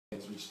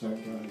just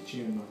don't go to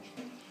tune much.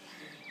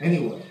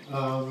 Anyway,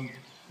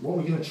 what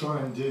we're going to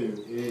try and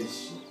do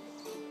is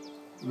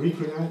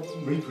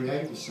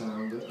recreate the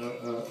sound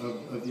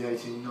of the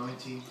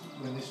 1890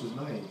 when this was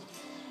made.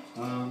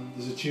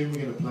 There's a tune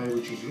we're going to play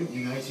which was written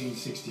in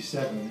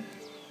 1867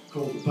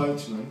 called the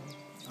Boatman,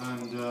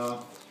 and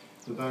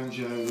the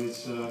banjo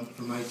is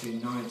from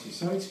 1890,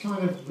 so it's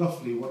kind of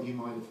roughly what you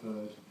might have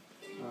heard.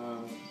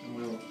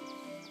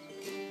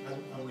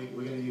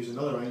 We're going to use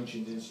another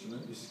ancient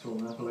instrument. This is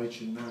called an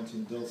Appalachian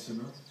Mountain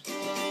dulcimer.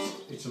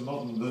 It's a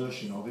modern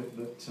version of it,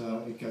 but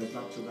it goes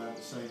back to about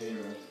the same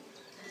era.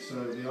 So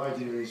the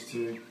idea is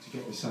to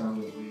get the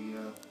sound of the,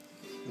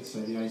 let's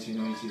say, the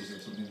 1880s or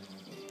something like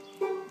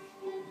that.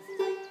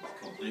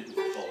 Completely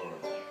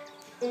tolerant.